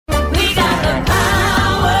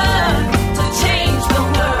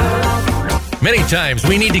Many times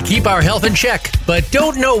we need to keep our health in check, but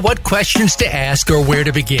don't know what questions to ask or where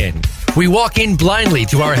to begin. We walk in blindly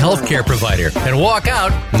to our healthcare provider and walk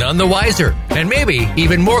out none the wiser, and maybe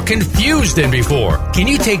even more confused than before. Can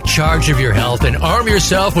you take charge of your health and arm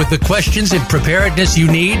yourself with the questions and preparedness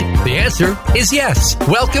you need? The answer is yes.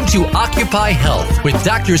 Welcome to Occupy Health with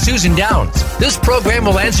Dr. Susan Downs. This program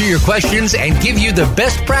will answer your questions and give you the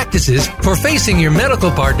best practices for facing your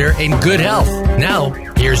medical partner in good health. Now,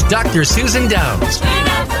 here's Dr. Susan Downs.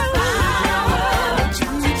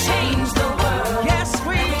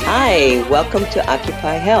 Hi, welcome to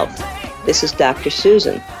Occupy Health. This is Dr.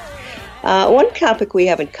 Susan. One topic we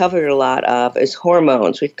haven't covered a lot of is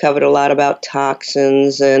hormones. We've covered a lot about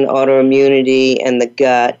toxins and autoimmunity and the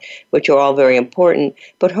gut, which are all very important,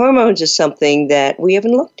 but hormones is something that we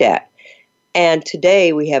haven't looked at. And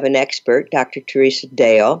today we have an expert, Dr. Teresa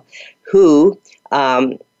Dale, who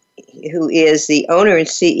is the owner and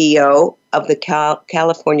CEO of the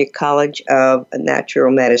California College of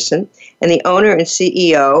Natural Medicine and the owner and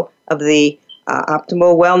CEO of the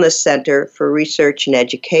Optimal Wellness Center for Research and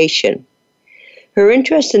Education. Her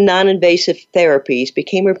interest in non-invasive therapies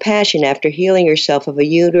became her passion after healing herself of a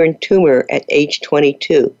uterine tumor at age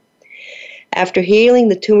 22. After healing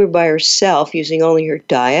the tumor by herself using only her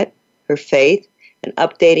diet, her faith, and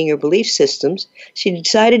updating her belief systems, she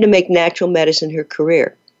decided to make natural medicine her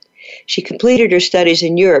career. She completed her studies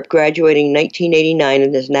in Europe, graduating in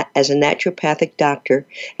 1989 as a naturopathic doctor,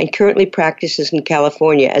 and currently practices in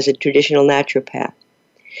California as a traditional naturopath.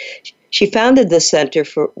 She founded the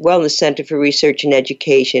Wellness Center for Research and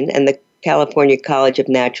Education and the California College of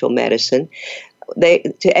Natural Medicine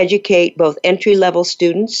to educate both entry-level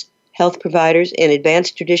students, health providers in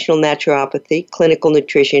advanced traditional naturopathy, clinical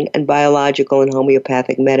nutrition, and biological and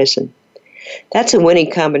homeopathic medicine. That's a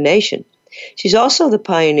winning combination. She's also the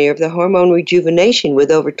pioneer of the hormone rejuvenation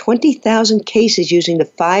with over 20,000 cases using the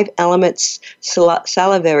 5-element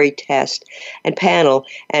salivary test and panel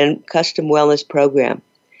and custom wellness program.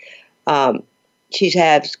 She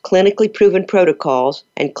has clinically proven protocols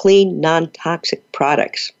and clean, non-toxic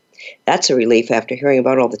products. That's a relief after hearing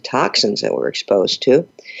about all the toxins that we're exposed to.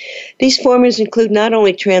 These formulas include not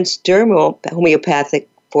only transdermal homeopathic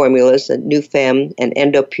formulas, the NuFem and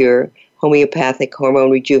EndoPure, homeopathic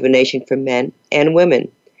hormone rejuvenation for men and women.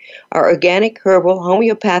 Our organic, herbal,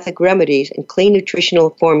 homeopathic remedies and clean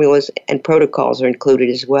nutritional formulas and protocols are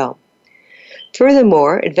included as well.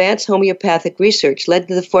 Furthermore, advanced homeopathic research led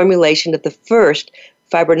to the formulation of the first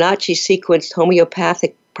Fibonacci-sequenced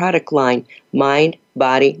homeopathic product line, Mind,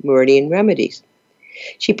 Body, Meridian Remedies.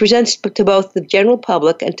 She presents to both the general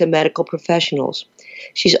public and to medical professionals.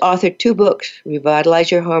 She's authored 2 books,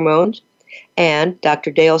 Revitalize Your Hormones, and Dr.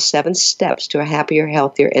 Dale's 7 Steps to a Happier,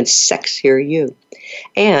 Healthier, and Sexier You,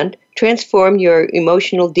 and Transform Your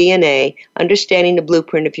Emotional DNA, Understanding the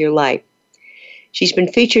Blueprint of Your Life. She's been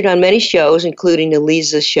featured on many shows, including The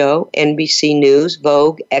Lisa Show, NBC News,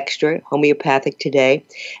 Vogue, Extra, Homeopathic Today,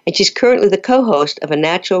 and she's currently the co-host of a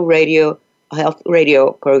natural health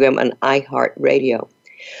radio program on iHeartRadio.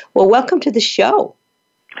 Well, welcome to the show.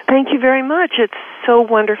 Thank you very much. It's so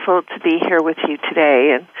wonderful to be here with you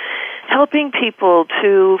today and helping people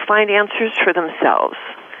to find answers for themselves.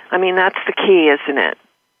 I mean, that's the key, isn't it?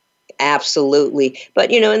 Absolutely.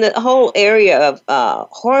 But, in the whole area of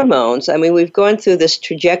hormones, I mean, we've gone through this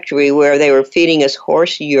trajectory where they were feeding us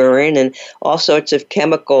horse urine and all sorts of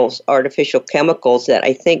chemicals, artificial chemicals that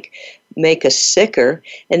I think make us sicker.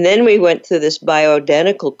 And then we went through this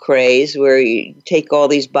bioidentical craze where you take all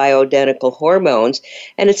these bioidentical hormones.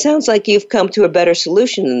 And it sounds like you've come to a better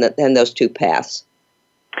solution than those 2 paths.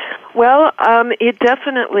 Well, it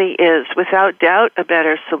definitely is, without doubt, a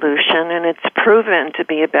better solution, and it's proven to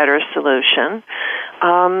be a better solution.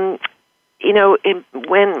 When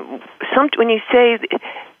you say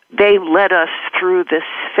they led us through this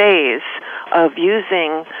phase of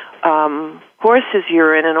using horse's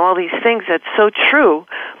urine and all these things, that's so true,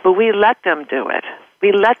 but we let them do it.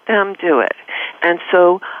 We let them do it. And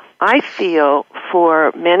so I feel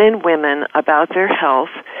for men and women about their health,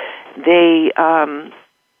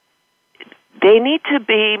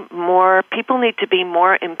 people need to be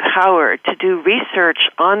more empowered to do research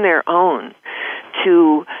on their own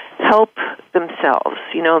to help themselves.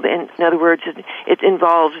 In other words, it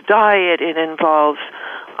involves diet, it involves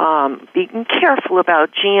being careful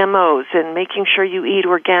about GMOs and making sure you eat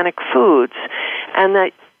organic foods. And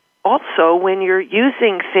that also when you're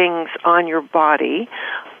using things on your body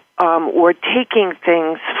or taking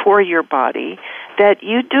things for your body, that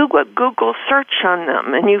you do a Google search on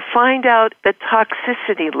them and you find out the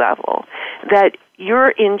toxicity level, that you're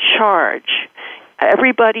in charge.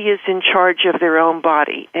 everybody is in charge of their own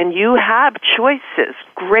body, and you have choices,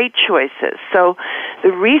 great choices. So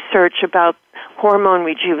the research about hormone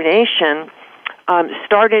rejuvenation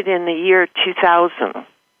started in the year 2000.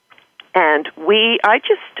 And I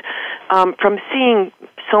just, from seeing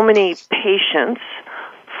so many patients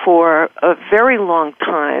for a very long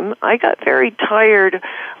time, I got very tired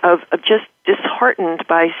of just disheartened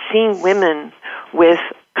by seeing women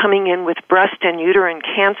coming in with breast and uterine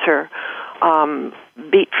cancer from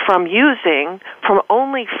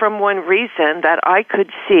only one reason that I could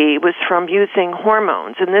see was from using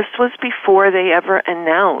hormones. And this was before they ever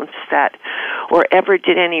announced that or ever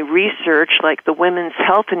did any research like the Women's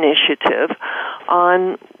Health Initiative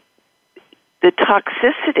on the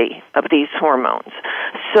toxicity of these hormones.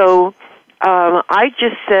 So I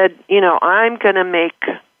just said, I'm going to make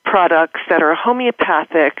products that are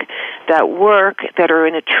homeopathic, that work, that are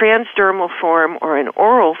in a transdermal form or an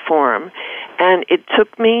oral form. And it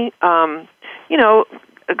took me, a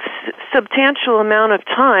substantial amount of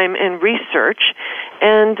time and research,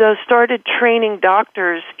 and started training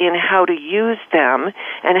doctors in how to use them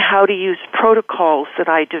and how to use protocols that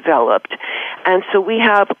I developed. And so we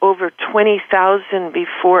have over 20,000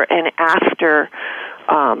 before and after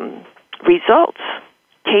results,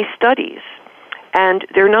 case studies. And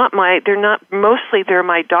they're mostly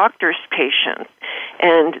my doctor's patients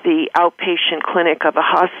and the outpatient clinic of a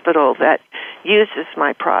hospital that uses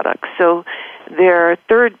my products. So they're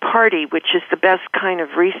third party, which is the best kind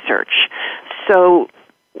of research. So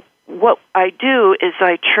what I do is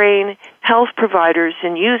I train health providers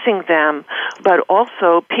in using them, but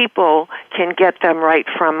also people can get them right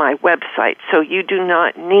from my website. So you do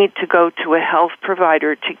not need to go to a health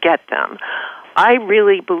provider to get them. I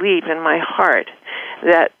really believe in my heart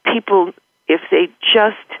that people, if they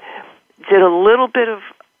just did a little bit of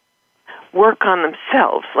work on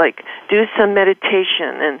themselves, like do some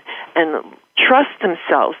meditation and trust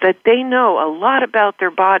themselves, that they know a lot about their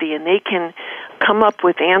body and they can come up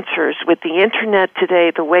with answers. With the internet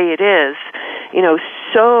today the way it is,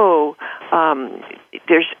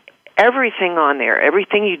 there's everything on there,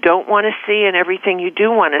 everything you don't want to see and everything you do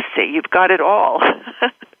want to see. You've got it all.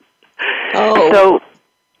 So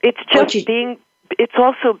it's just it's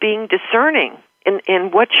also being discerning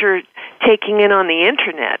in what you're taking in on the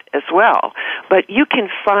internet as well. But you can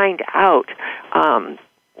find out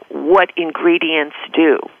what ingredients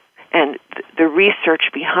do and the research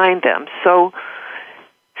behind them. So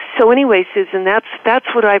anyway, Susan,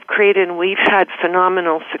 that's what I've created, and we've had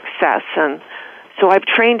phenomenal success. And so I've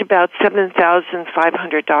trained about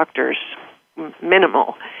 7,500 doctors,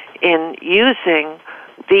 minimal, in using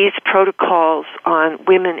these protocols on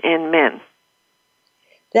women and men.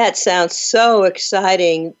 That sounds so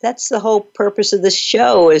exciting. That's the whole purpose of this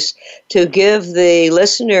show, is to give the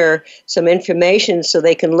listener some information so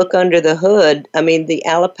they can look under the hood. I mean, the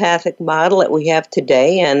allopathic model that we have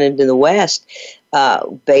today and in the West,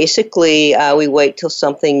 basically we wait till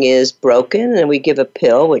something is broken and we give a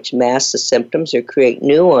pill which masks the symptoms or create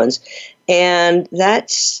new ones. And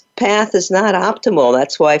that path is not optimal.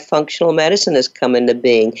 That's why functional medicine has come into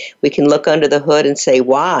being. We can look under the hood and say,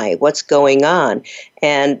 why? What's going on?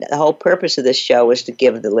 And the whole purpose of this show is to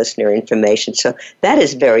give the listener information. So that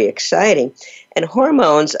is very exciting. And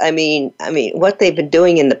hormones, I mean, what they've been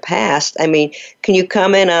doing in the past, can you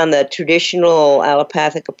comment on the traditional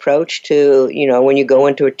allopathic approach to, when you go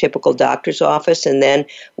into a typical doctor's office, and then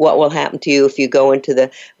what will happen to you if you go into the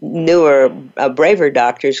newer, braver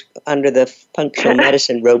doctors under the functional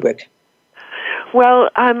medicine rubric? Well,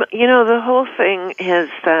 the whole thing is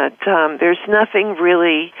that there's nothing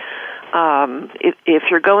really, if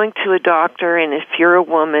you're going to a doctor and if you're a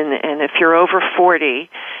woman and if you're over 40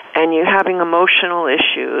 and you're having emotional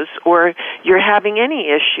issues or you're having any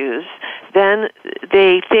issues, then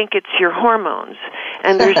they think it's your hormones.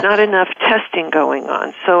 And there's not enough testing going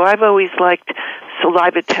on. So I've always liked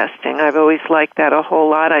saliva testing. I've always liked that a whole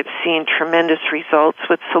lot. I've seen tremendous results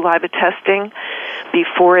with saliva testing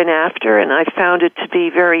before and after, and I found it to be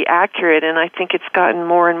very accurate, and I think it's gotten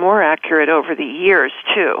more and more accurate over the years,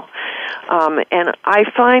 too. And I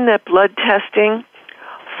find that blood testing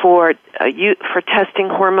for testing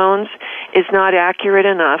hormones is not accurate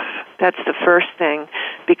enough. That's the first thing,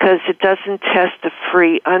 because it doesn't test the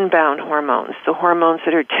free, unbound hormones. The hormones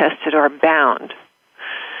that are tested are bound.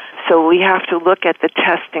 So we have to look at the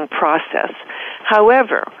testing process.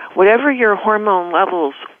 However, whatever your hormone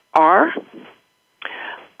levels are,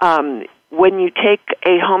 when you take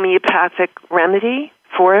a homeopathic remedy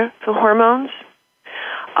for the hormones,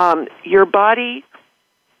 your body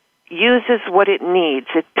uses what it needs.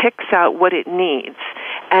 It picks out what it needs,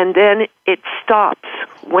 and then it stops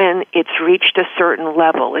when it's reached a certain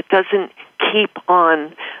level. It doesn't keep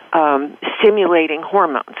on stimulating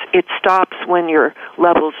hormones. It stops when your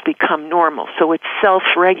levels become normal. So it's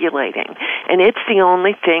self-regulating. And it's the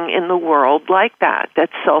only thing in the world like that,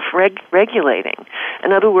 that's self-regulating.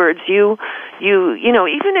 In other words, you know,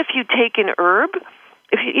 even if you take an herb,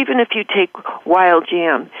 even if you take wild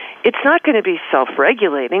yam, it's not going to be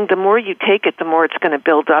self-regulating. The more you take it, the more it's going to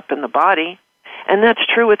build up in the body. And that's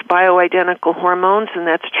true with bioidentical hormones, and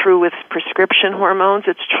that's true with prescription hormones.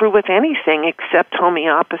 It's true with anything except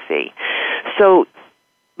homeopathy. So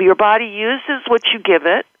your body uses what you give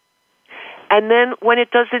it, and then when it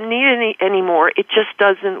doesn't need any more, it just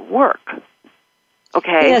doesn't work.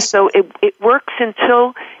 Okay? Yes. So it works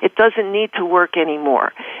until it doesn't need to work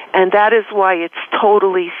anymore. And that is why it's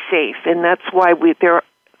totally safe, and that's why there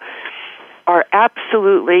are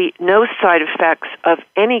absolutely no side effects of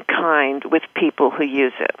any kind with people who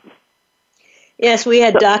use it. Yes, we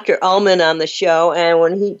had Dr. Ullman on the show, and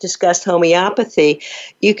when he discussed homeopathy,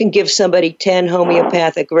 you can give somebody 10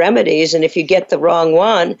 homeopathic remedies, and if you get the wrong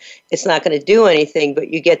one, it's not going to do anything, but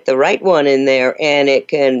you get the right one in there, and it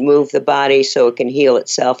can move the body so it can heal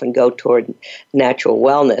itself and go toward natural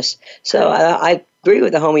wellness. So I agree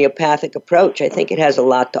with the homeopathic approach. I think it has a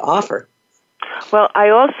lot to offer. Well, I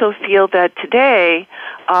also feel that today,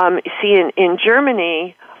 in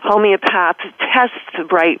Germany, homeopaths test the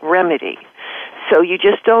right remedy. So you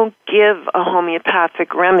just don't give a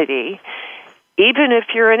homeopathic remedy, even if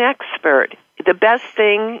you're an expert. The best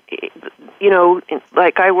thing, you know,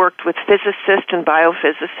 like I worked with physicists and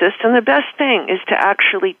biophysicists, and the best thing is to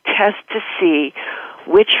actually test to see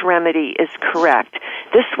which remedy is correct.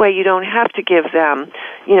 This way you don't have to give them,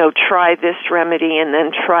 you know, try this remedy and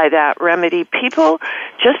then try that remedy. People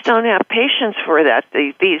just don't have patience for that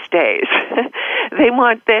these days. They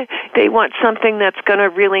want something that's going to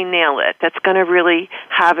really nail it, that's going to really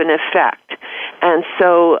have an effect. And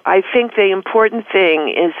so I think the important thing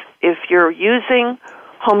is if you're using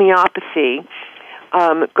homeopathy,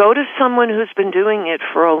 go to someone who's been doing it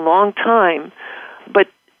for a long time, but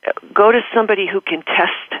go to somebody who can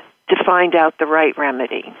test to find out the right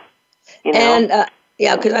remedy. You know? And,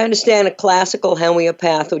 yeah, because I understand a classical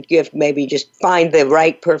homeopath would maybe just find the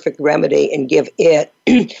right perfect remedy and give it.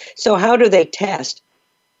 So how do they test?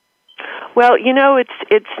 Well, you know,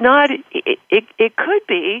 it's not. It could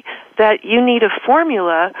be that you need a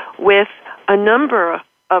formula with a number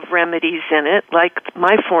of remedies in it, like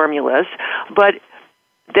my formulas, but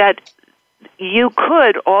that you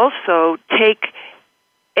could also take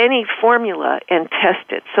any formula and test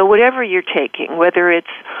it. So whatever you're taking, whether it's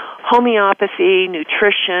homeopathy,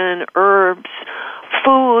 nutrition, herbs,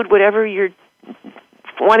 food, whatever you're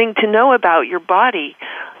wanting to know about your body,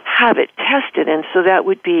 have it tested. And so that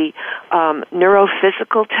would be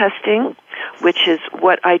neurophysical testing, which is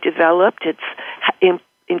what I developed. It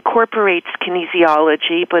incorporates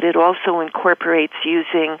kinesiology, but it also incorporates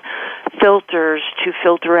using filters to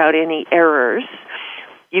filter out any errors.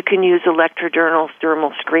 You can use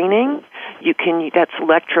electrodermal screening. That's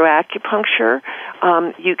electroacupuncture.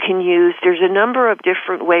 You can use, there's a number of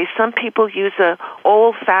different ways. Some people use a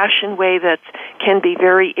old-fashioned way that can be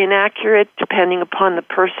very inaccurate depending upon the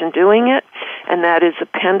person doing it, and that is a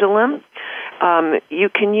pendulum. You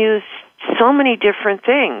can use so many different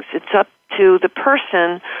things. It's up to the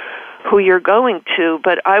person who you're going to,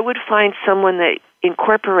 but I would find someone that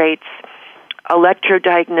incorporates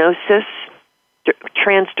electrodiagnosis,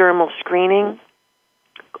 transdermal screening,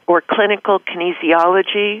 or clinical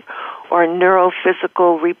kinesiology, or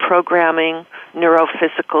neurophysical reprogramming,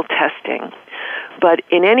 neurophysical testing. But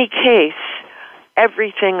in any case,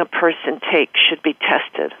 everything a person takes should be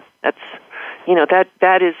tested. That's, you know,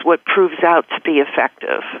 that is what proves out to be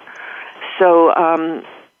effective. So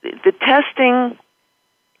the testing,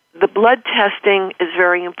 the blood testing is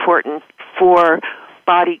very important for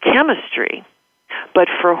body chemistry. But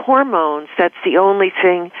for hormones, that's the only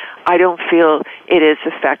thing I don't feel it is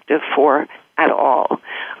effective for at all.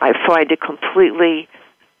 I find it completely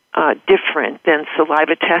different than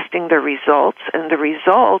saliva testing the results, and the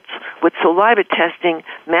results with saliva testing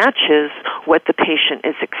matches what the patient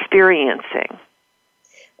is experiencing.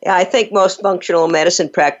 Yeah, I think most functional medicine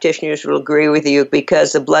practitioners will agree with you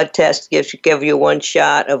because the blood test give you one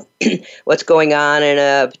shot of what's going on in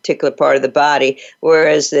a particular part of the body,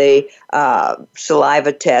 whereas the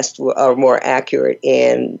saliva tests are more accurate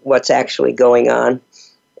in what's actually going on.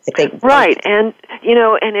 I think right, and you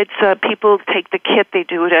know, and it's people take the kit, they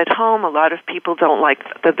do it at home. A lot of people don't like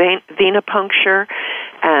the venipuncture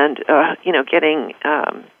and you know, getting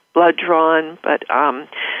blood drawn, but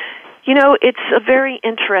you know, it's a very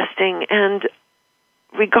interesting, and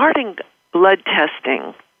regarding blood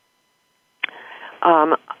testing,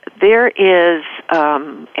 there is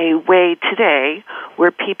a way today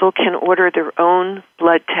where people can order their own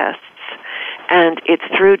blood tests, and it's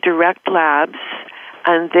through Direct Labs,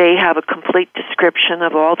 and they have a complete description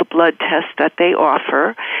of all the blood tests that they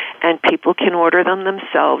offer, and people can order them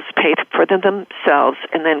themselves, pay for them themselves,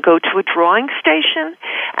 and then go to a drawing station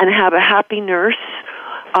and have a happy nurse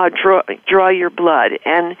draw your blood.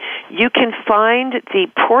 And you can find the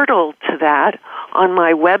portal to that on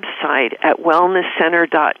my website at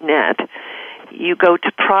wellnesscenter.net. You go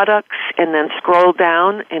to products and then scroll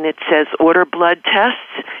down, and it says order blood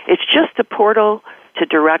tests. It's just a portal to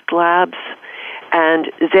Direct Labs. And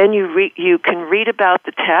then you can read about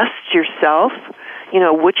the tests yourself,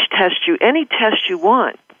 which any test you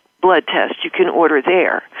want, blood test, you can order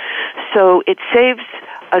there. So it saves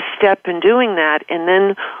a step in doing that, and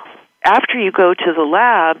then after you go to the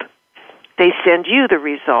lab, they send you the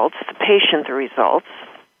results, the patient the results.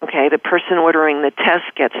 Okay, the person ordering the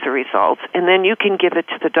test gets the results, and then you can give it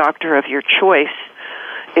to the doctor of your choice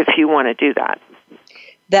if you want to do that.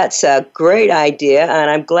 That's a great idea, and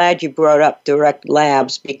I'm glad you brought up Direct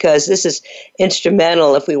Labs, because this is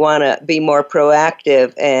instrumental if we want to be more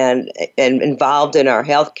proactive and involved in our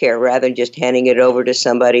healthcare rather than just handing it over to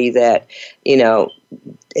somebody that,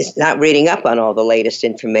 is not reading up on all the latest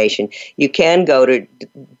information. You can go to,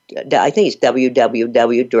 I think it's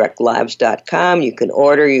www.directlabs.com. You can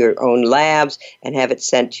order your own labs and have it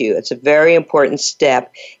sent to you. It's a very important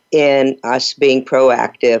step in us being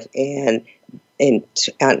proactive and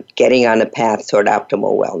getting on a path toward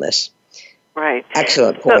optimal wellness. Right.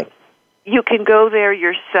 Excellent point. So you can go there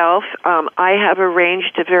yourself. I have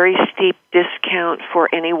arranged a very steep discount for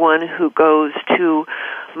anyone who goes to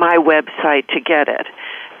my website to get it.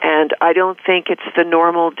 And I don't think it's the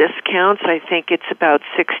normal discounts. I think it's about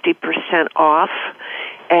 60% off.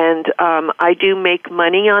 And I do make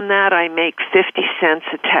money on that. I make 50 cents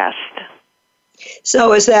a test.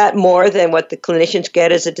 So is that more than what the clinicians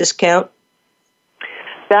get as a discount?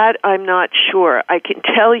 That I'm not sure. I can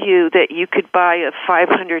tell you that you could buy a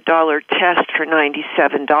 $500 test for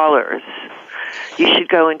 $97. You should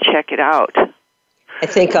go and check it out. I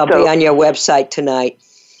think I'll be on your website tonight.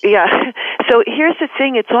 Yeah. So here's the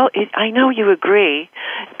thing. I know you agree,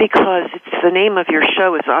 because the name of your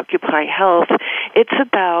show is Occupy Health. It's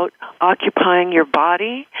about occupying your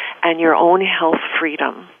body and your own health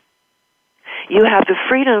freedom. You have the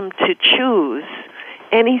freedom to choose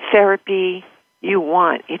any therapy you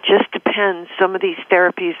want. It just depends. Some of these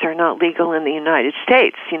therapies are not legal in the United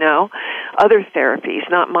States, Other therapies,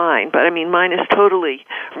 not mine. But, mine is totally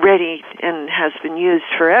ready and has been used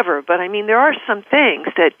forever. But, there are some things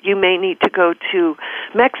that you may need to go to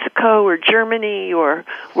Mexico or Germany or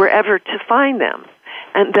wherever to find them.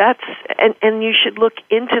 And and you should look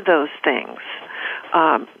into those things.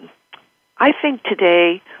 I think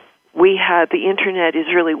today the Internet is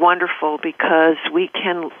really wonderful because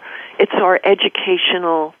it's our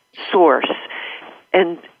educational source,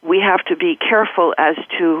 and we have to be careful as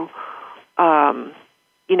to,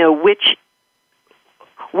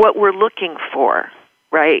 what we're looking for,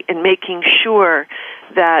 right? And making sure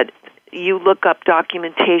that you look up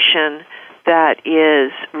documentation that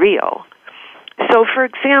is real. So, for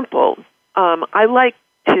example, I like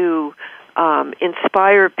to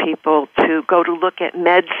inspire people to go to look at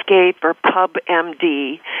Medscape or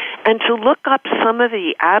PubMD and to look up some of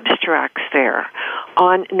the abstracts there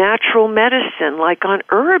on natural medicine, like on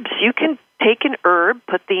herbs. You can take an herb,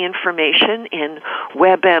 put the information in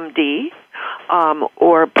WebMD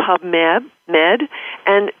or PubMed,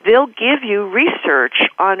 and they'll give you research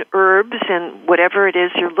on herbs and whatever it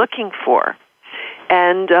is you're looking for.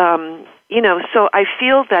 And so I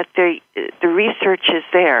feel that the research is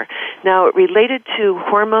there. Now, related to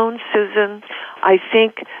hormones, Susan, I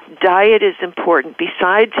think diet is important.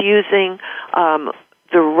 Besides using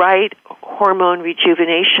the right hormone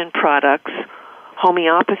rejuvenation products,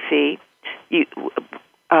 homeopathy,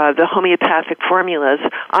 the homeopathic formulas,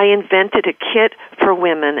 I invented a kit for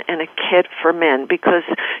women and a kit for men, because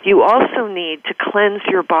you also need to cleanse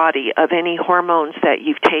your body of any hormones that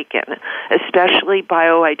you've taken, especially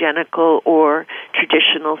bioidentical or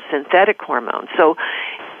traditional synthetic hormones. So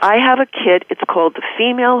I have a kit. It's called the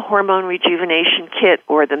Female Hormone Rejuvenation Kit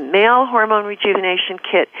or the Male Hormone Rejuvenation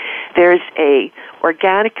Kit. There's a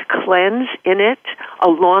organic cleanse in it,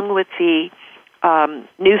 along with the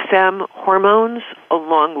New Femme hormones,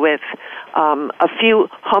 along with a few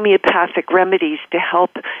homeopathic remedies to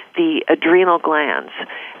help the adrenal glands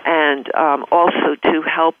and also to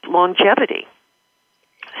help longevity.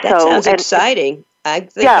 That sounds exciting. I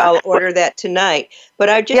think I'll order that tonight. But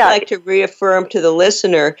I'd just like to reaffirm to the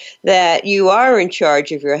listener that you are in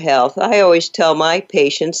charge of your health. I always tell my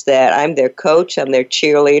patients that I'm their coach, I'm their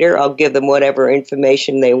cheerleader. I'll give them whatever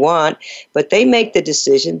information they want, but they make the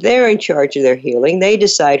decision. They're in charge of their healing. They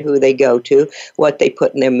decide who they go to, what they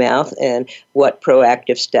put in their mouth, and what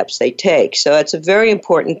proactive steps they take. So it's a very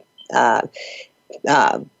important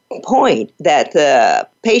point that the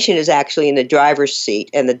patient is actually in the driver's seat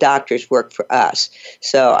and the doctors work for us.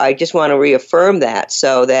 So I just want to reaffirm that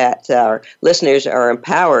so that our listeners are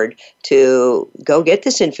empowered to go get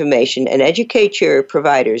this information and educate your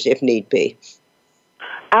providers if need be.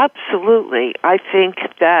 Absolutely. I think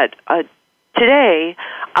that today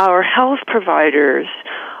our health providers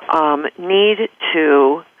need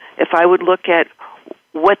to, if I would look at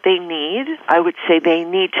what they need, I would say they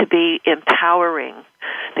need to be empowering.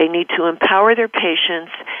 They need to empower their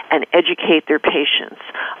patients and educate their patients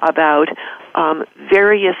about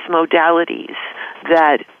various modalities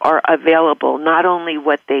that are available, not only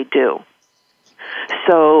what they do.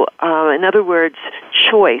 So, in other words,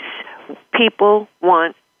 choice. People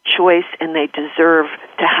want choice, and they deserve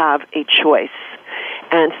to have a choice.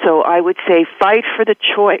 And so I would say fight for the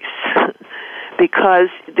choice. Because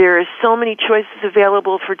there are so many choices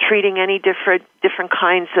available for treating any different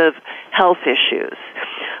kinds of health issues.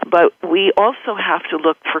 But we also have to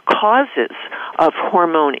look for causes of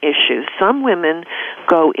hormone issues. Some women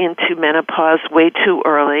go into menopause way too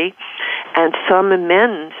early, and some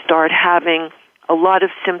men start having a lot of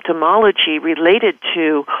symptomology related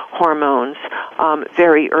to hormones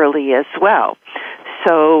very early as well.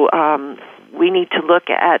 So we need to look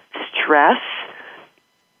at stress.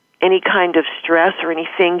 Any kind of stress or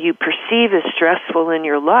anything you perceive as stressful in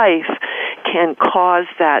your life can cause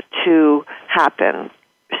that to happen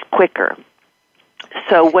quicker.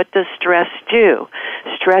 So what does stress do?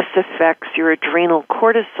 Stress affects your adrenal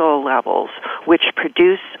cortisol levels, which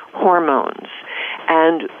produce hormones.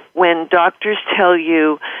 And when doctors tell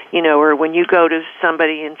you, or when you go to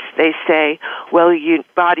somebody and they say, well, your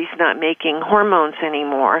body's not making hormones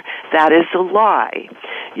anymore, that is a lie.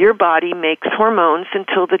 Your body makes hormones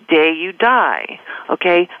until the day you die,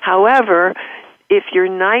 okay? However, if you're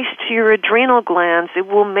nice to your adrenal glands, it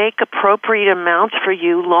will make appropriate amounts for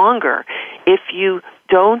you longer. If you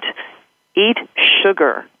don't eat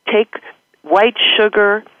sugar, take white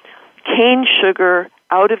sugar, cane sugar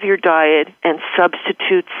out of your diet and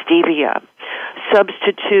substitute stevia.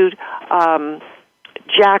 Substitute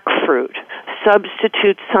jackfruit.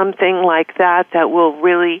 Substitute something like that will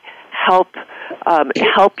really help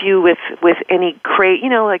you with any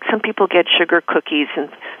like some people get sugar cookies and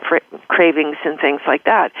cravings and things like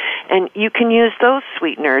that, and you can use those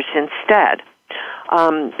sweeteners instead.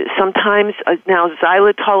 Sometimes now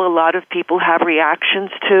xylitol, a lot of people have reactions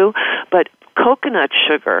to, but coconut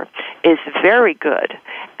sugar is very good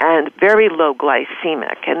and very low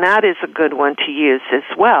glycemic, and that is a good one to use as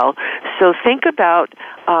well. So think about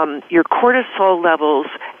your cortisol levels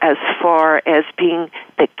as far as being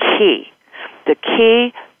the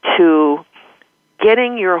key to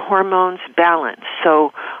getting your hormones balanced.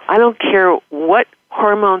 So I don't care what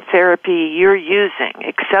hormone therapy you're using,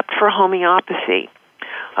 except for homeopathy,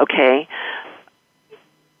 okay?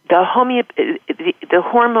 The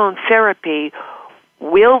hormone therapy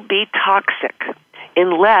will be toxic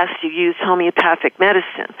unless you use homeopathic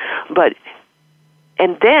medicine.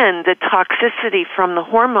 And then the toxicity from the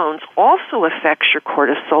hormones also affects your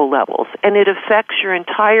cortisol levels, and it affects your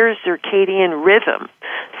entire circadian rhythm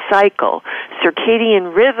cycle.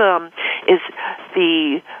 Circadian rhythm is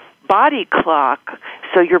the body clock,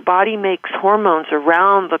 so your body makes hormones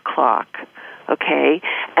around the clock, okay?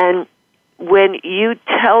 And when you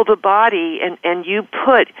tell the body and you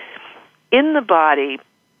put in the body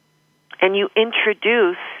and you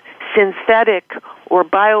introduce synthetic or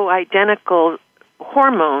bioidentical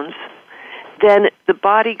hormones, then the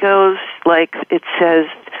body goes like it says,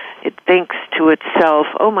 it thinks to itself,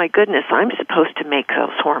 oh my goodness, I'm supposed to make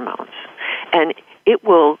those hormones. And it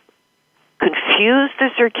will confuse the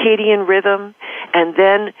circadian rhythm, and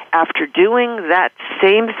then after doing that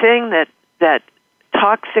same thing, that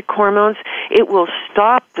toxic hormones, it will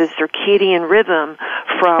stop the circadian rhythm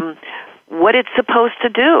from what it's supposed to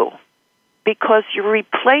do, because you're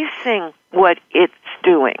replacing what it's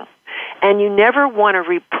doing. And you never want to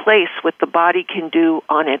replace what the body can do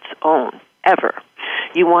on its own, ever.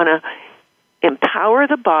 You want to empower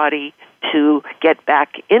the body to get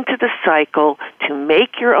back into the cycle, to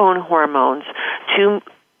make your own hormones,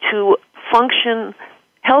 to function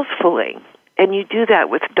healthfully. And you do that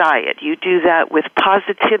with diet. You do that with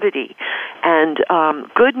positivity and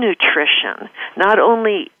good nutrition. Not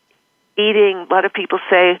only eating, a lot of people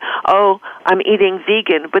say, oh, I'm eating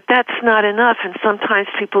vegan, but that's not enough, and sometimes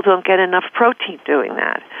people don't get enough protein doing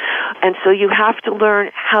that. And so you have to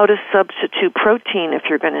learn how to substitute protein if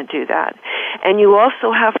you're going to do that. And you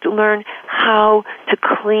also have to learn how to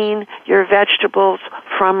clean your vegetables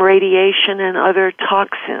from radiation and other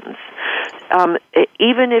toxins.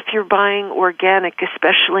 Even if you're buying organic,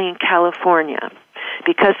 especially in California,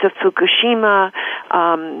 because of Fukushima,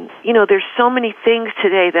 there's so many things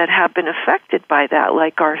today that have been affected by that,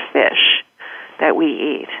 like our fish that we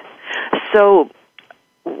eat. So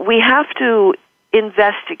we have to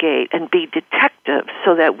investigate and be detectives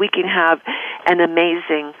so that we can have an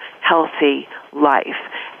amazing, healthy life.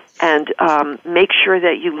 And make sure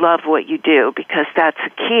that you love what you do, because that's a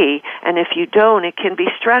key. And if you don't, it can be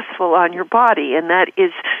stressful on your body. And that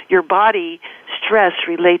is, your body stress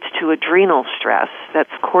relates to adrenal stress.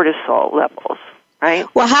 That's cortisol levels, right?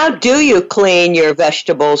 Well, how do you clean your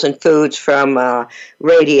vegetables and foods from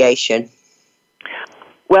radiation?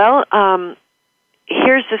 Well,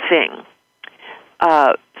 here's the thing.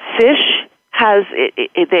 Fish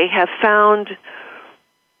they have found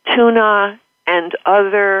tuna and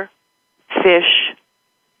other fish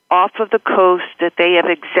off of the coast that they have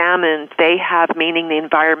examined. They have, meaning the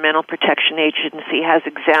Environmental Protection Agency has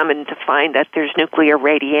examined to find that there's nuclear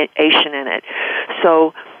radiation in it.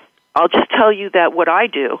 So I'll just tell you that what I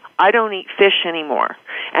do, I don't eat fish anymore.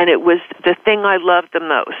 And it was the thing I loved the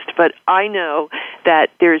most. But I know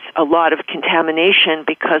that there's a lot of contamination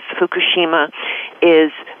because Fukushima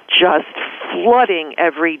is just flooding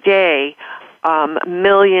every day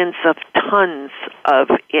millions of tons of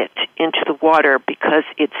it into the water because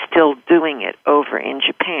it's still doing it over in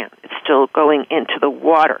Japan. It's still going into the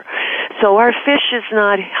water. So our fish is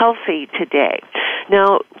not healthy today.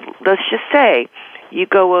 Now, let's just say you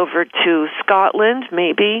go over to Scotland,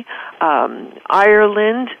 maybe,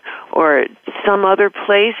 Ireland, or some other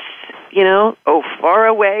place, far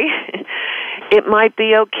away, it might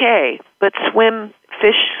be okay. But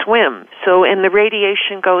fish swim, and the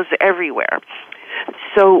radiation goes everywhere.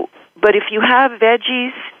 So, but if you have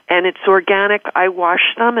veggies and it's organic, I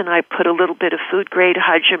wash them and I put a little bit of food-grade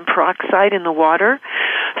hydrogen peroxide in the water.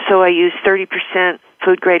 So I use 30%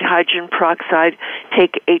 food-grade hydrogen peroxide,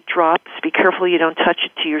 take 8 drops. Be careful you don't touch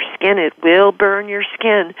it to your skin. It will burn your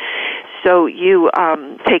skin. So you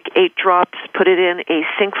take 8 drops, put it in a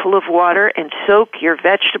sink full of water, and soak your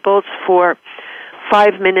vegetables for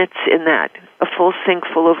 5 minutes in that, a full sink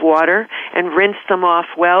full of water, and rinse them off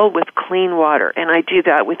well with clean water. And I do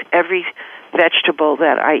that with every vegetable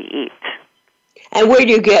that I eat. And where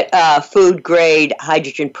do you get food-grade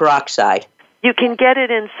hydrogen peroxide? You can get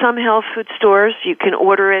it in some health food stores. You can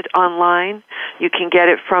order it online. You can get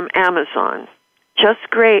it from Amazon. Just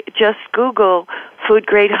Google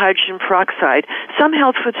food-grade hydrogen peroxide. Some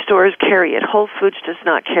health food stores carry it. Whole Foods does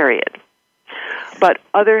not carry it. But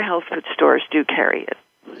other health food stores do carry it.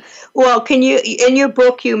 Well, in your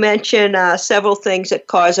book, you mention several things that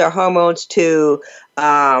cause our hormones to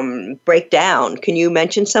break down. Can you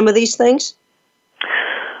mention some of these things?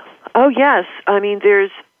 Oh, yes. I mean,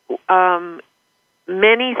 there's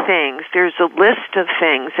many things. There's a list of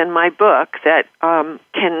things in my book that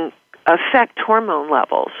can affect hormone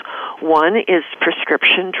levels. One is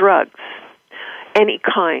prescription drugs. Any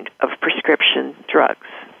kind of prescription drugs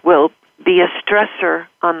will be a stressor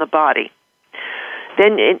on the body.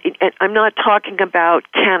 Then I'm not talking about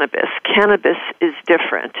cannabis. Cannabis is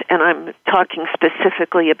different, and I'm talking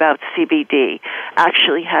specifically about CBD.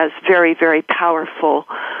 Actually has very, very powerful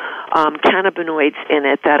cannabinoids in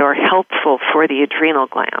it that are helpful for the adrenal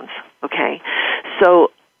glands. Okay?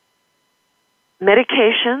 So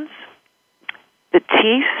medications, the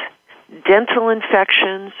teeth, dental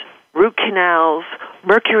infections, root canals,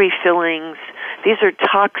 mercury fillings, these are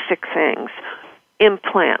toxic things.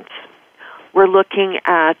 Implants. We're looking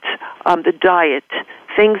at the diet,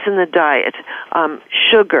 things in the diet,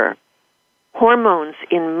 sugar, hormones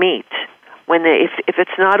in meat. If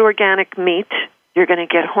it's not organic meat, you're going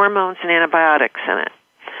to get hormones and antibiotics in it.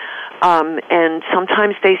 And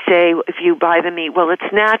sometimes they say if you buy the meat, well,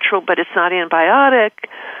 it's natural, but it's not antibiotic.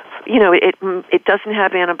 It doesn't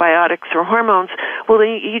have antibiotics or hormones. Well, then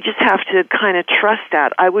you just have to kind of trust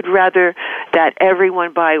that. I would rather that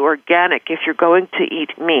everyone buy organic if you're going to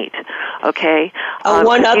eat meat. Okay.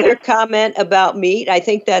 One other comment about meat. I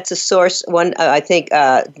think that's a source.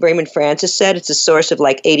 Raymond Francis said it's a source of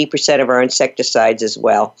like 80% of our insecticides as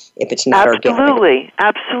well. If it's not organic.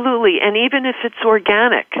 Absolutely. And even if it's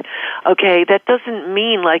organic, okay, that doesn't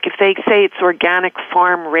mean like if they say it's organic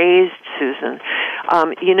farm raised, Susan.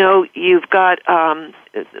 You've got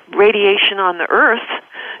radiation on the earth,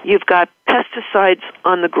 You've got pesticides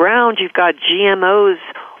on the ground. You've got GMOs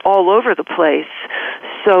all over the place.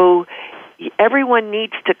 So everyone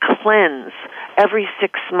needs to cleanse. Every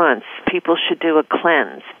 6 months, people should do a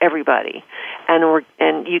cleanse, everybody.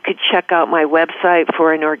 And you could check out my website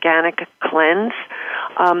for an organic cleanse.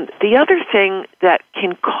 The other thing that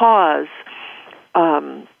can cause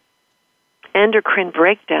endocrine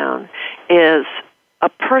breakdown is a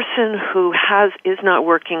person who is not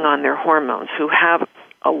working on their hormones, who have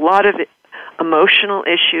a lot of emotional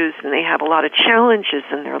issues and they have a lot of challenges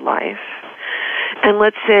in their life. And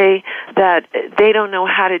let's say that they don't know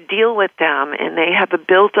how to deal with them and they have a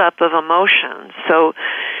buildup of emotions. So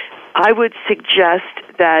I would suggest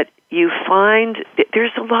that you find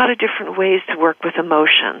there's a lot of different ways to work with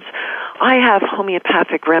emotions. I have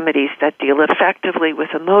homeopathic remedies that deal effectively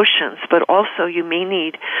with emotions, but also you may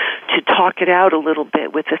need to talk it out a little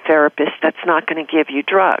bit with a therapist that's not going to give you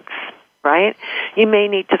drugs, right? You may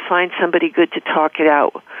need to find somebody good to talk it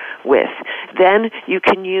out with. Then you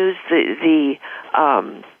can use the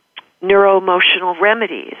neuroemotional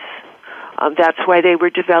remedies. That's why they were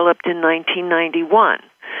developed in 1991.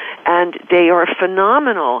 And they are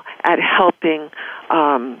phenomenal at helping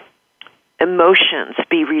emotions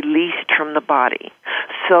be released from the body.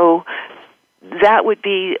 So that would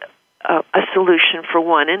be a solution for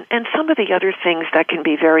one. And some of the other things that can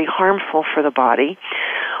be very harmful for the body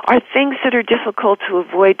are things that are difficult to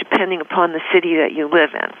avoid depending upon the city that you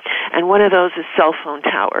live in. And one of those is cell phone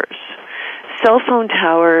towers. Cell phone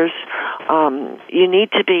towers, you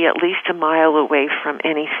need to be at least a mile away from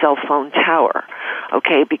any cell phone tower,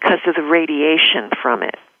 okay, because of the radiation from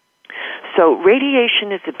it. So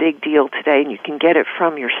radiation is a big deal today, and you can get it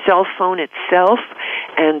from your cell phone itself.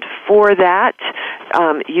 And for that,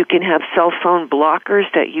 you can have cell phone blockers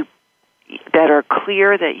that are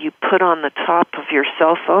clear that you put on the top of your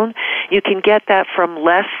cell phone. You can get that from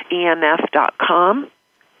lessemf.com,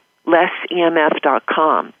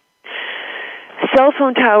 lessemf.com. Cell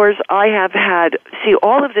phone towers, I have had,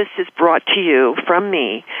 all of this is brought to you from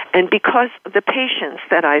me, and because of the patients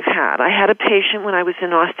that I've had. I had a patient when I was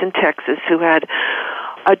in Austin, Texas, who had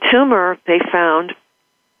a tumor they found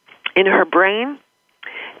in her brain,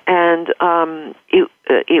 and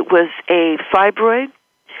it was a fibroid,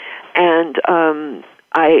 and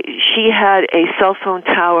she had a cell phone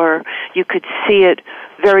tower. You could see it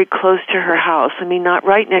very close to her house. I mean, not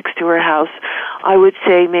right next to her house. I would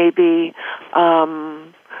say maybe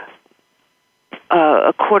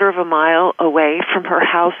a quarter of a mile away from her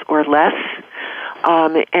house or less.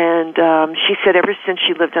 She said ever since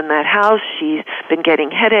she lived in that house, she's been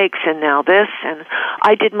getting headaches and now this. And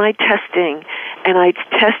I did my testing, and I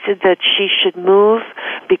tested that she should move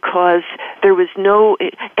because there was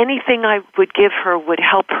anything I would give her would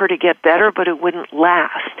help her to get better, but it wouldn't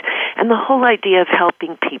last. And the whole idea of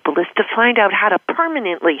helping people is to find out how to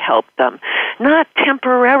permanently help them, not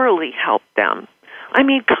temporarily help them. I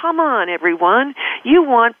mean, come on, everyone. You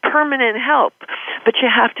want permanent help, but you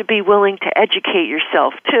have to be willing to educate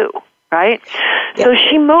yourself, too, right? Yep. So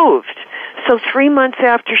she moved. So 3 months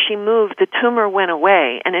after she moved, the tumor went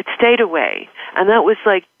away, and it stayed away. And that was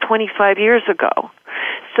like 25 years ago.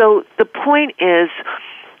 So the point is,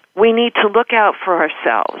 we need to look out for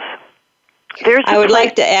ourselves. I would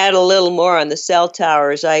like to add a little more on the cell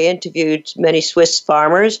towers. I interviewed many Swiss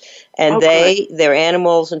farmers, and their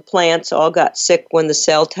animals and plants all got sick when the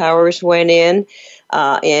cell towers went in.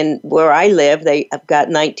 And where I live, I've got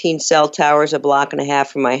 19 cell towers a block and a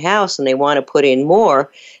half from my house, and they want to put in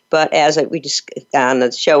more. But as we just on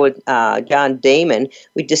the show with John Damon,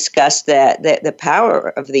 we discussed that the power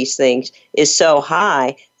of these things is so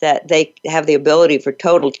high that they have the ability for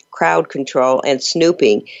total crowd control and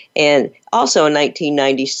snooping. And also in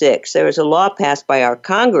 1996, there was a law passed by our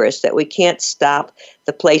Congress that we can't stop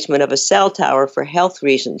the placement of a cell tower for health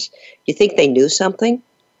reasons. You think they knew something?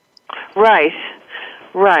 Right.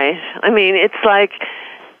 I mean, it's like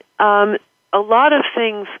a lot of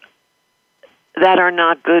things that are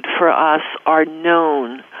not good for us are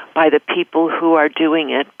known by the people who are doing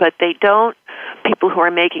it, people who are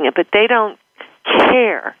making it, but they don't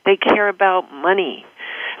care. They care about money.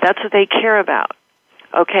 That's what they care about,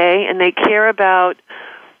 okay? And they care about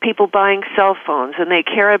people buying cell phones, and they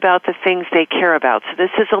care about the things they care about. So this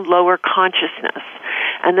is a lower consciousness.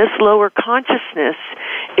 And this lower consciousness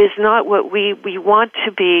is not what we want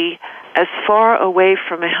to be as far away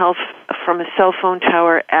from a cell phone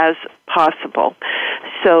tower as possible.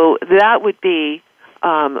 So that would be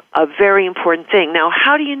a very important thing. Now,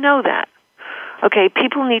 how do you know that? Okay,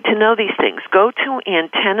 people need to know these things. Go to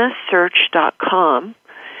antennasearch.com.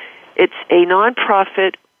 It's a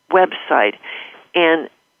nonprofit website, and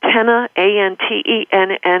Antenna,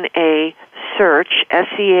 ANTENNA, search,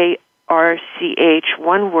 SEARCH,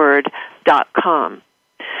 one word, .com.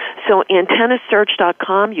 So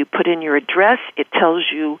antennasearch.com, you put in your address. It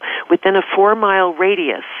tells you within a 4-mile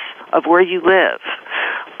radius of where you live,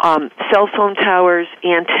 cell phone towers,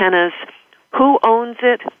 antennas, who owns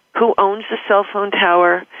it, who owns the cell phone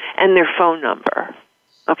tower, and their phone number.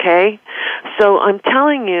 Okay? So I'm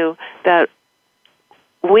telling you that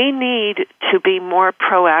we need to be more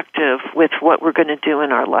proactive with what we're going to do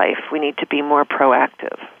in our life. We need to be more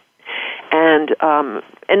proactive. And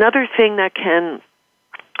another thing that can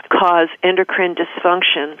cause endocrine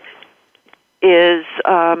dysfunction is,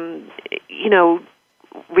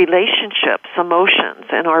 relationships, emotions,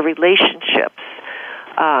 and our relationships.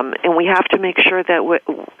 And we have to make sure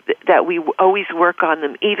that we always work on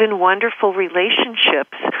them. Even wonderful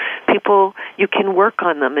relationships, you can work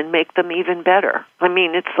on them and make them even better. I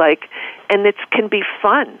mean, and it can be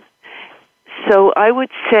fun. So I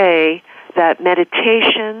would say that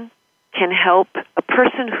meditation can help a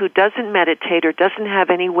person who doesn't meditate or doesn't have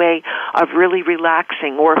any way of really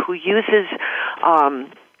relaxing, or who uses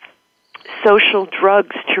social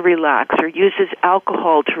drugs to relax or uses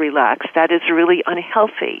alcohol to relax. That is really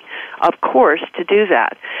unhealthy, of course, to do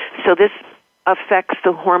that. So this affects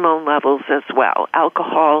the hormone levels as well.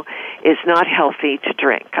 Alcohol is not healthy to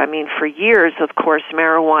drink. I mean, for years, of course,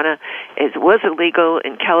 marijuana was illegal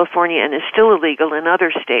in California and is still illegal in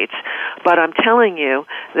other states. But I'm telling you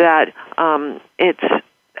that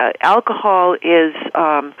alcohol is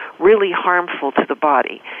really harmful to the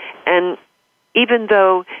body. And even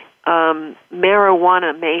though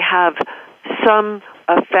marijuana may have some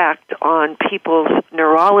effect on people's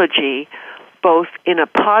neurology, both in a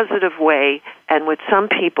positive way and with some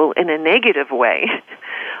people in a negative way,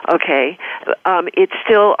 okay, it's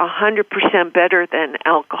still 100% better than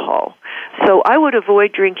alcohol. So I would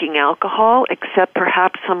avoid drinking alcohol, except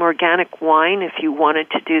perhaps some organic wine if you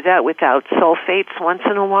wanted to do that without sulfates once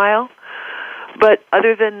in a while. But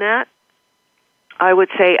other than that, I would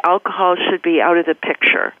say alcohol should be out of the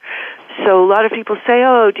picture. So a lot of people say,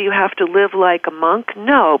 oh, do you have to live like a monk?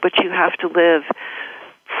 No, but you have to live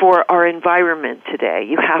for our environment today.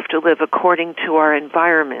 You have to live according to our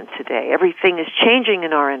environment today. Everything is changing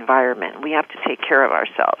in our environment. We have to take care of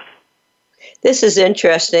ourselves. This is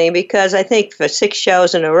interesting because I think for 6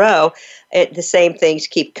 shows in a row, the same things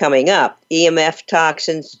keep coming up. EMF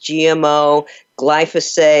toxins, GMO,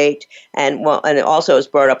 glyphosate, and also it's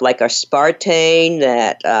brought up like aspartame,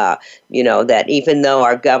 that even though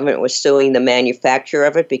our government was suing the manufacturer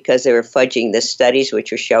of it because they were fudging the studies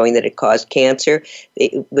which were showing that it caused cancer,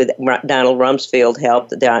 with Donald Rumsfeld help,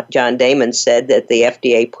 John Damon said that the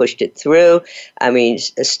FDA pushed it through. I mean,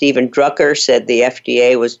 Stephen Drucker said the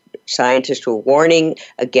FDA scientists were warning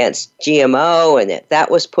against GMO, and that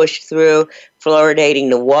was pushed through.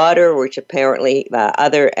 Fluoridating the water, which apparently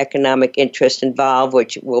other economic interests involved,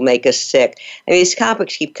 which will make us sick. I mean, these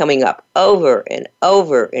topics keep coming up over and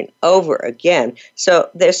over and over again. So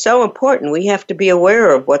they're so important. We have to be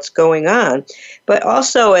aware of what's going on, but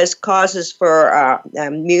also as causes for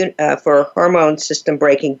hormone system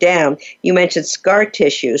breaking down. You mentioned scar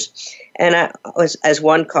tissues, and as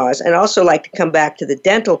one cause, and also like to come back to the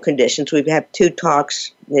dental conditions. We have 2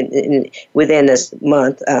 talks within this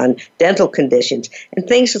month on dental conditions, and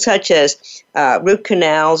things such as root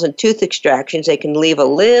canals and tooth extractions. They can leave a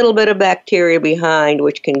little bit of bacteria behind,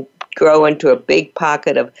 which can grow into a big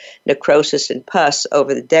pocket of necrosis and pus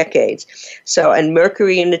over the decades. So, and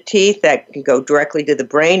mercury in the teeth, that can go directly to the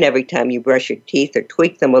brain every time you brush your teeth or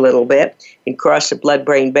tweak them a little bit and cross the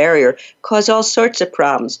blood-brain barrier, cause all sorts of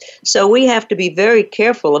problems. So we have to be very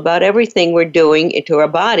careful about everything we're doing into our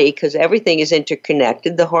body, because everything is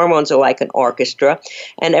interconnected. The hormones are like an orchestra,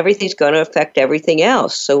 and everything's going to affect everything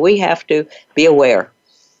else. So we have to be aware.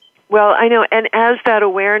 Well, I know, and as that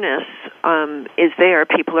awareness is there,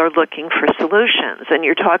 people are looking for solutions. And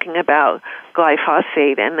you're talking about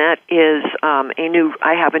glyphosate, and that is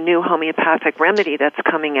I have a new homeopathic remedy that's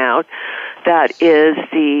coming out that is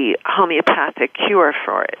the homeopathic cure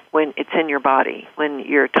for it when it's in your body, when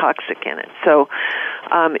you're toxic in it. So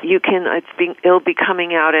it'll be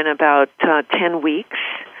coming out in about 10 weeks.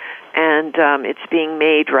 And it's being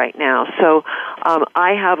made right now. So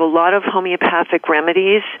I have a lot of homeopathic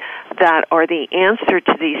remedies that are the answer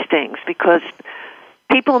to these things, because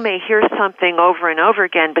people may hear something over and over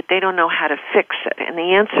again, but they don't know how to fix it. And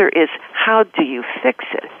the answer is, how do you fix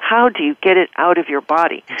it? How do you get it out of your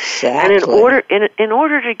body? Exactly. And in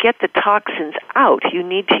order to get the toxins out, you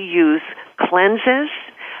need to use cleanses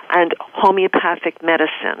and homeopathic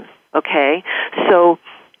medicine. Okay, so.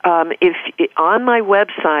 If on my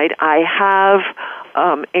website I have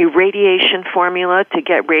a radiation formula to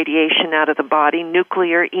get radiation out of the body,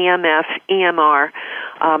 nuclear, EMF, EMR.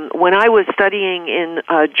 When I was studying in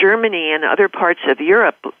Germany and other parts of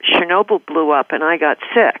Europe, Chernobyl blew up and I got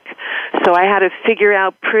sick. So I had to figure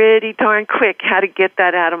out pretty darn quick how to get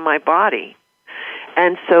that out of my body.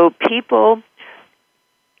 And so people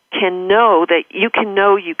can know that you can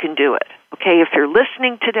do it. Okay, if you're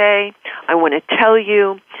listening today, I want to tell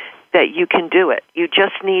you that you can do it. You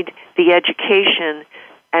just need the education,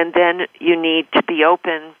 and then you need to be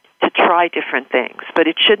open to try different things. But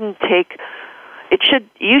you should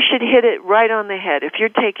hit it right on the head. If you're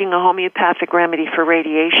taking a homeopathic remedy for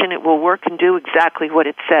radiation, it will work and do exactly what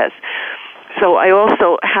it says. So I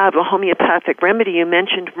also have a homeopathic remedy. You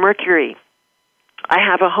mentioned mercury. I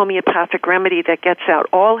have a homeopathic remedy that gets out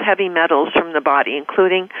all heavy metals from the body,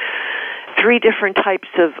 including 3 different types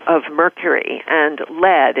of mercury and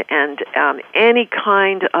lead and any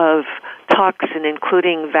kind of toxin,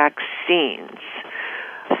 including vaccines.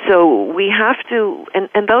 So we have to,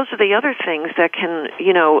 and those are the other things that can,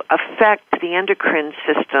 affect the endocrine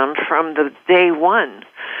system from the day one,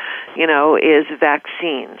 is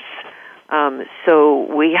vaccines. So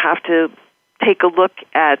we have to take a look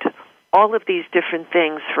at all of these different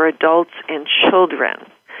things for adults and children.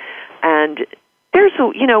 And there's,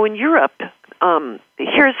 in Europe,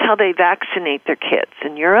 here's how they vaccinate their kids.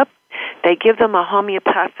 In Europe, they give them a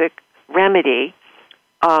homeopathic remedy,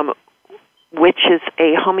 which is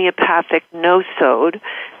a homeopathic nosode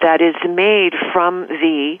that is made from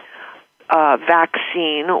the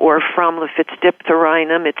vaccine, or from, if it's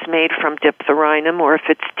diphtherinum, it's made from diphtherinum, or if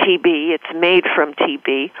it's TB, it's made from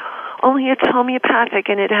TB. Only it's homeopathic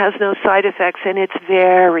and it has no side effects and it's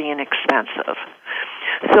very inexpensive.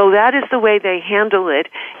 So that is the way they handle it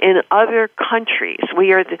in other countries.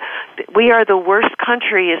 We are the worst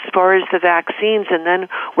country as far as the vaccines, and then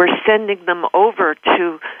we're sending them over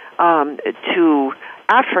to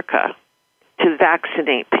Africa to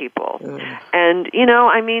vaccinate people. And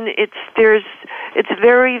it's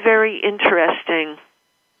very, very interesting.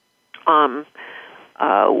 The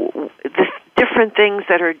different things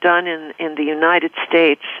that are done in the United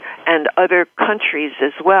States and other countries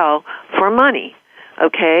as well for money.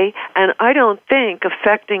 Okay? And I don't think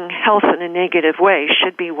affecting health in a negative way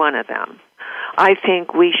should be one of them. I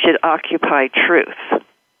think we should occupy truth.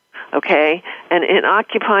 Okay? And in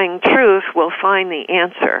occupying truth, we'll find the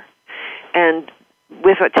answer. And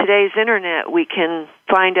with today's internet, we can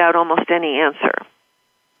find out almost any answer.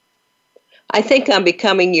 I think I'm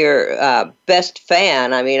becoming your best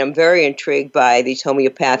fan. I mean, I'm very intrigued by these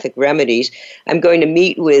homeopathic remedies. I'm going to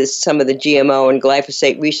meet with some of the GMO and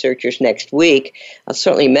glyphosate researchers next week. I'll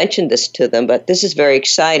certainly mention this to them, but this is very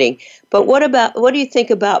exciting. But what do you think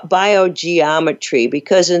about biogeometry?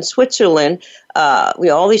 Because in Switzerland,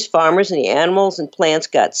 all these farmers and the animals and plants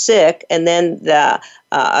got sick, and then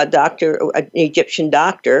an Egyptian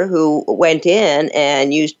doctor who went in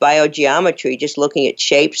and used biogeometry, just looking at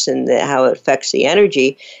shapes and how it affects the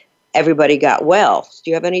energy, everybody got well.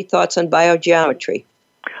 Do you have any thoughts on biogeometry?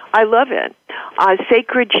 I love it.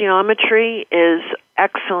 Sacred geometry is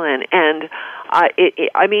excellent, and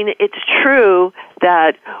it's true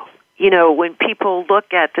that when people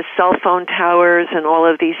look at the cell phone towers and all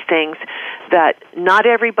of these things, that not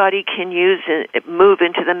everybody can move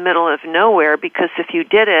into the middle of nowhere, because if you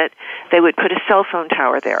did it, they would put a cell phone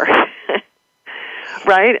tower there.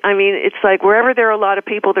 Right? I mean, it's like wherever there are a lot of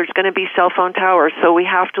people, there's going to be cell phone towers. So we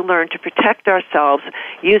have to learn to protect ourselves,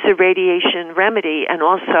 use a radiation remedy, and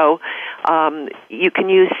also you can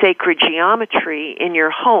use sacred geometry in your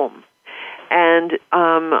home. And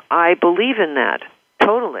I believe in that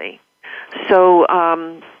totally. So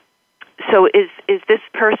is this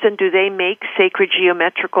person, do they make sacred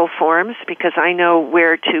geometrical forms? Because I know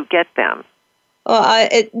where to get them. Well,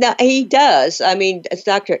 he does. I mean, it's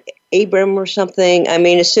Dr. Abram or something. I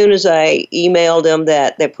mean, as soon as I emailed him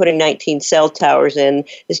that they're putting 19 cell towers in,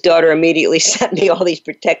 his daughter immediately sent me all these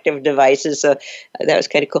protective devices. So that was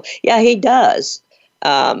kind of cool. Yeah, he does.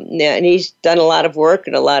 And he's done a lot of work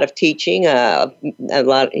and a lot of teaching. He does.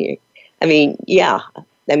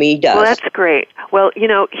 Well, that's great. Well,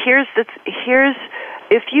 here's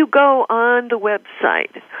if you go on the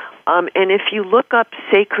website, and if you look up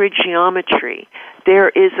sacred geometry, there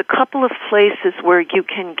is a couple of places where you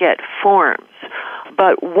can get forms.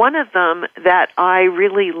 But one of them that I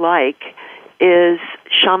really like is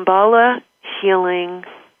Shambhala Healing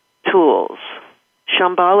Tools.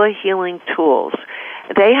 Shambhala Healing Tools.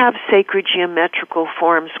 They have sacred geometrical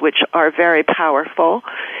forms which are very powerful,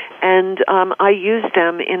 and I use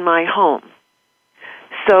them in my home.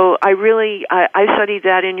 So I studied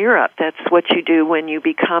that in Europe. That's what you do when you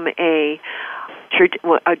become a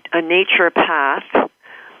a naturopath,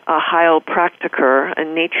 a Heilpraktiker, a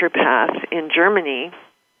naturopath in Germany,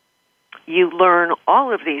 you learn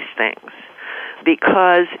all of these things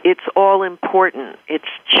because it's all important. It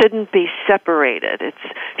shouldn't be separated. It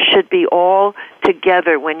should be all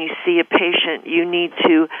together. When you see a patient, you need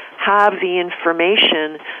to have the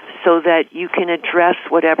information so that you can address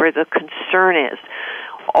whatever the concern is.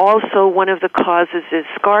 Also, one of the causes is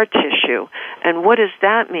scar tissue. And what does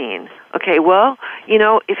that mean? Okay, well,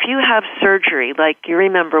 if you have surgery, like you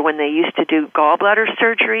remember when they used to do gallbladder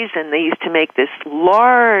surgeries and they used to make this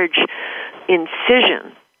large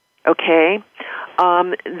incision, okay,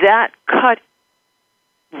 that cut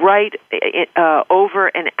right over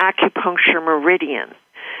an acupuncture meridian.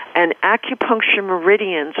 And acupuncture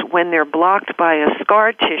meridians, when they're blocked by a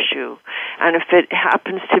scar tissue, and if it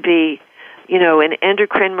happens to be an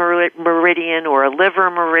endocrine meridian or a liver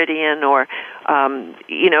meridian or,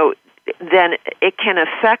 then it can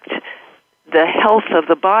affect the health of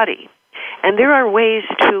the body. And there are ways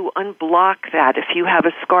to unblock that if you have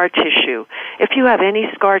a scar tissue. If you have any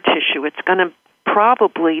scar tissue, it's going to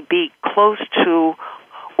probably be close to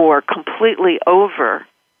or completely over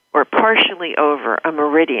or partially over a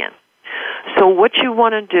meridian. So what you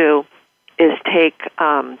want to do is take...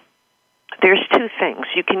 there's two things.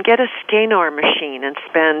 You can get a Scanar machine and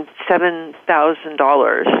spend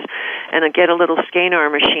 $7,000 and get a little Scanar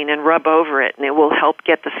machine and rub over it, and it will help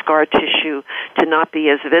get the scar tissue to not be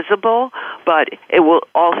as visible, but it will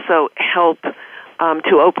also help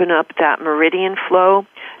to open up that meridian flow.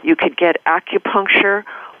 You could get acupuncture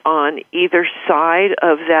on either side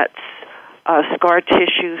of that scar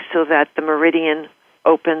tissue so that the meridian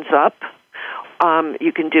opens up.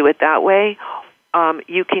 You can do it that way.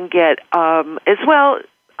 You can get, as well,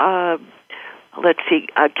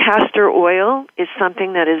 castor oil is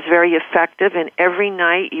something that is very effective, and every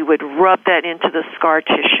night you would rub that into the scar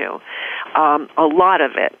tissue. A lot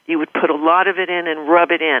of it. You would put a lot of it in and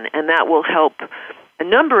rub it in, and that will help a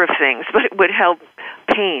number of things, but it would help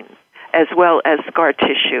pain as well as scar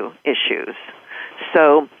tissue issues.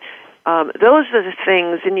 So those are the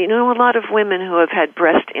things, and a lot of women who have had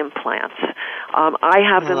breast implants, I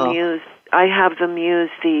have them use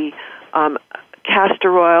the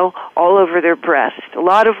castor oil all over their breast. A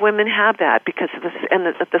lot of women have that because of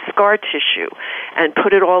the scar tissue, and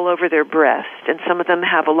put it all over their breast. And some of them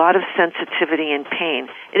have a lot of sensitivity and pain.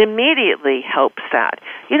 It immediately helps that.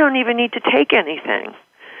 You don't even need to take anything.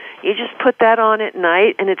 You just put that on at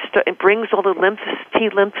night, and it brings all the T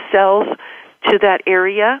lymph cells to that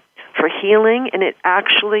area for healing, and it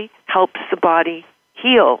actually helps the body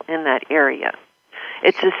heal in that area.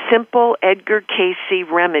 It's a simple Edgar Cayce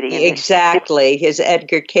remedy. Exactly. His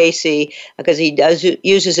Edgar Cayce, because he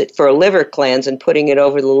uses it for a liver cleanse and putting it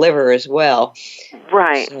over the liver as well.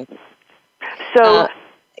 Right. So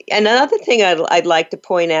and another thing I'd like to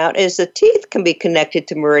point out is the teeth can be connected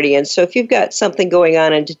to meridians. So if you've got something going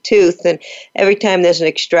on in the tooth, and every time there's an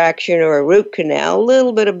extraction or a root canal, a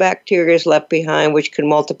little bit of bacteria is left behind, which can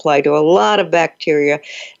multiply to a lot of bacteria,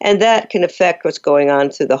 and that can affect what's going on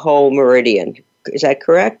through the whole meridian. Is that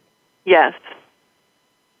correct? Yes.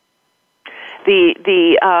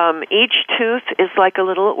 Each tooth is like a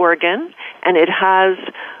little organ, and it has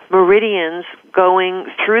meridians going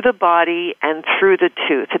through the body and through the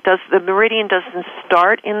tooth. The meridian doesn't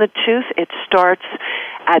start in the tooth. It starts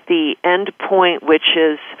at the end point, which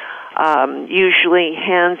is usually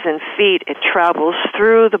hands and feet. It travels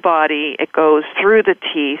through the body. It goes through the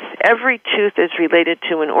teeth. Every tooth is related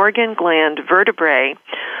to an organ, gland, vertebrae.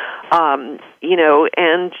 And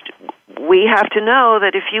we have to know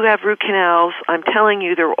that if you have root canals, I'm telling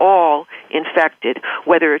you, they're all infected,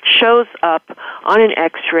 whether it shows up on an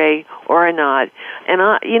X-ray or not. And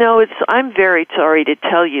I'm very sorry to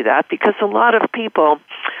tell you that, because a lot of people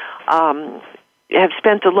have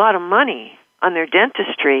spent a lot of money on their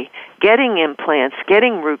dentistry, getting implants,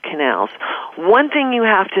 getting root canals. One thing you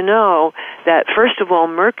have to know, that first of all,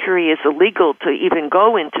 mercury is illegal to even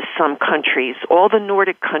go into some countries, all the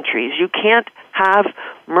Nordic countries. You can't have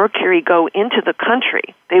mercury go into the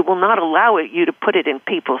country. They will not allow you to put it in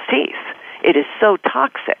people's teeth. It is so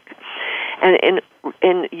toxic. And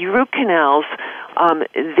in root canals,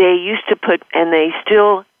 they used to put, and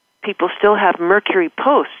people still have mercury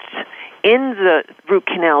posts in the root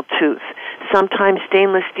canal tooth. Sometimes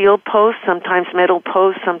stainless steel posts, sometimes metal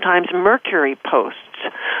posts, sometimes mercury posts.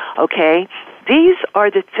 Okay? These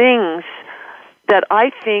are the things that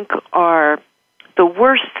I think are the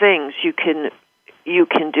worst things you can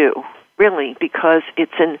do. really, because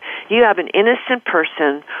you have an innocent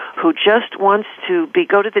person who just wants to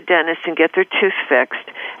go to the dentist and get their tooth fixed,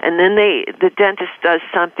 and then the dentist does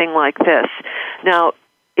something like this. Now,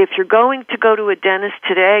 if you're going to go to a dentist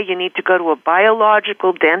today, you need to go to a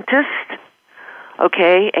biological dentist,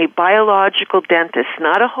 okay? A biological dentist,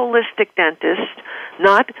 not a holistic dentist,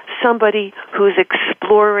 not somebody who's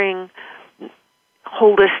exploring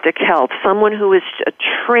holistic health, someone who is a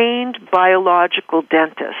trained biological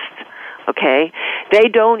dentist, okay? They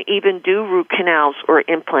don't even do root canals or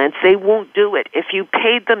implants. They won't do it. If you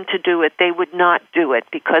paid them to do it, they would not do it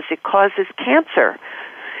because it causes cancer.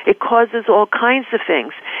 It causes all kinds of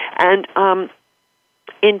things. And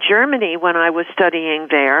in Germany, when I was studying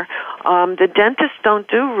there, the dentists don't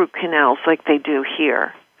do root canals like they do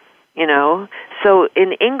here, you know. So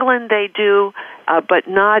in England they do, but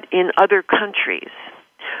not in other countries.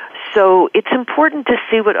 So it's important to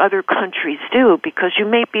see what other countries do, because you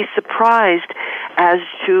may be surprised as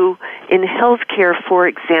to, in healthcare, for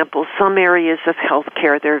example, some areas of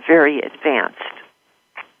healthcare, they're very advanced.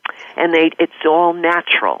 And it's all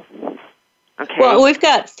natural. Okay. Well, we've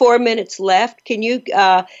got 4 minutes left. Can you,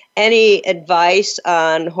 any advice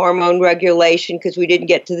on hormone regulation? Because we didn't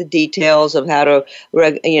get to the details of how to,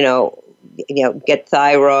 get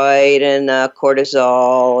thyroid and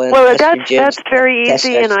cortisol. And well, that's very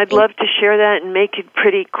easy, and I'd love to share that and make it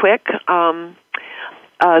pretty quick.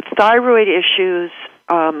 Thyroid issues,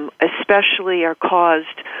 especially, are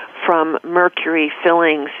caused from mercury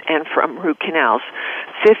fillings and from root canals.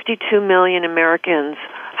 52 million Americans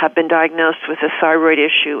have been diagnosed with a thyroid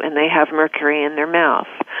issue, and they have mercury in their mouth.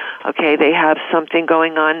 Okay, they have something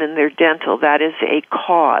going on in their dental. That is a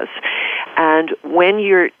cause. And when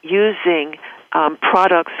you're using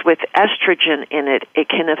products with estrogen in it, it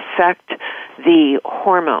can affect the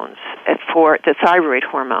hormones, for the thyroid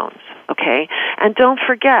hormones. Okay, and don't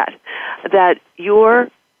forget that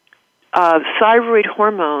your thyroid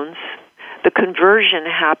hormones, the conversion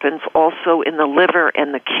happens also in the liver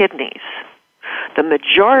and the kidneys. The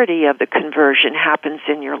majority of the conversion happens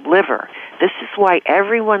in your liver. This is why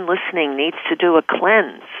everyone listening needs to do a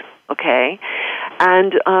cleanse, okay?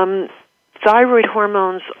 And thyroid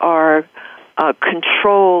hormones are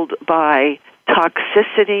controlled by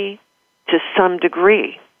toxicity to some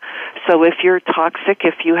degree. So if you're toxic,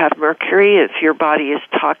 if you have mercury, if your body is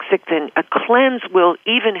toxic, then a cleanse will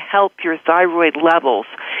even help your thyroid levels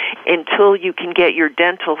until you can get your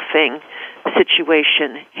dental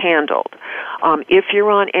situation handled. If you're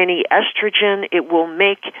on any estrogen, it will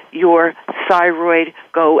make your thyroid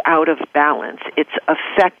go out of balance. It's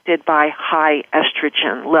affected by high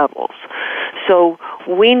estrogen levels. So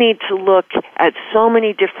we need to look at so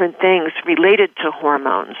many different things related to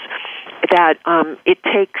hormones that it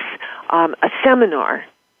takes a seminar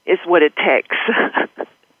is what it takes.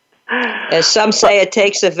 As some say, it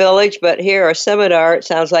takes a village, but here, a seminar, it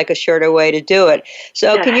sounds like a shorter way to do it.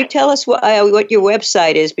 So can you tell us what your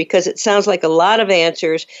website is? Because it sounds like a lot of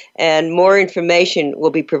answers and more information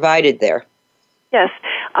will be provided there. Yes.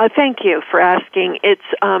 Thank you for asking. It's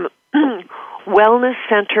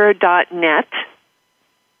wellnesscenter.net.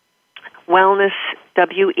 Wellness,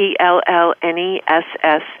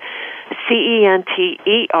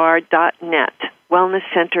 WELLNESSCENTER.net.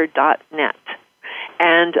 Wellnesscenter.net.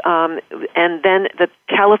 And then the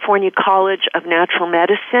California College of Natural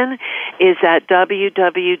Medicine is at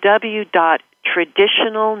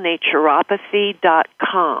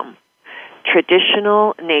www.traditionalnaturopathy.com.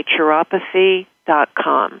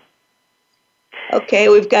 Traditionalnaturopathy.com. Okay,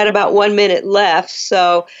 we've got about 1 minute left,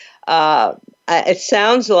 so it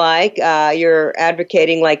sounds like you're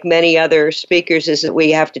advocating, like many other speakers, is that we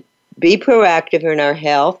have to be proactive in our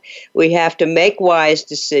health. We have to make wise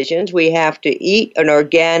decisions. We have to eat an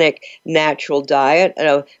organic, natural diet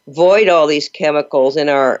and avoid all these chemicals in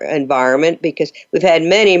our environment, because we've had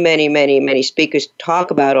many speakers talk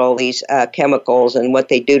about all these chemicals and what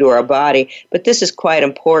they do to our body. But this is quite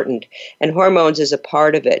important, and hormones is a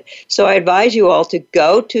part of it. So I advise you all to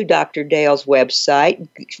go to Dr. Dale's website,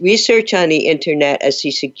 research on the internet as he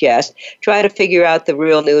suggests, try to figure out the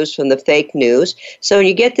real news from the fake news. So when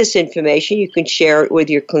you get this information, you can share it with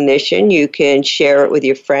your clinician, you can share it with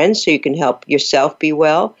your friends, so you can help yourself be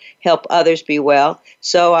well, help others be well.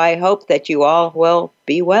 So I hope that you all will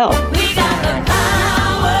be well. We got the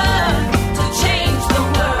power to change the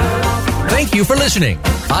world. Thank you for listening.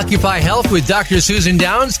 Occupy Health with Dr. Susan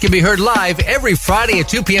Downs can be heard live every Friday at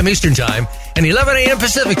 2 p.m. Eastern Time and 11 a.m.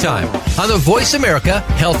 Pacific Time on the Voice America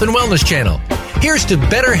Health and Wellness Channel. Here's to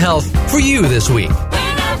better health for you this week.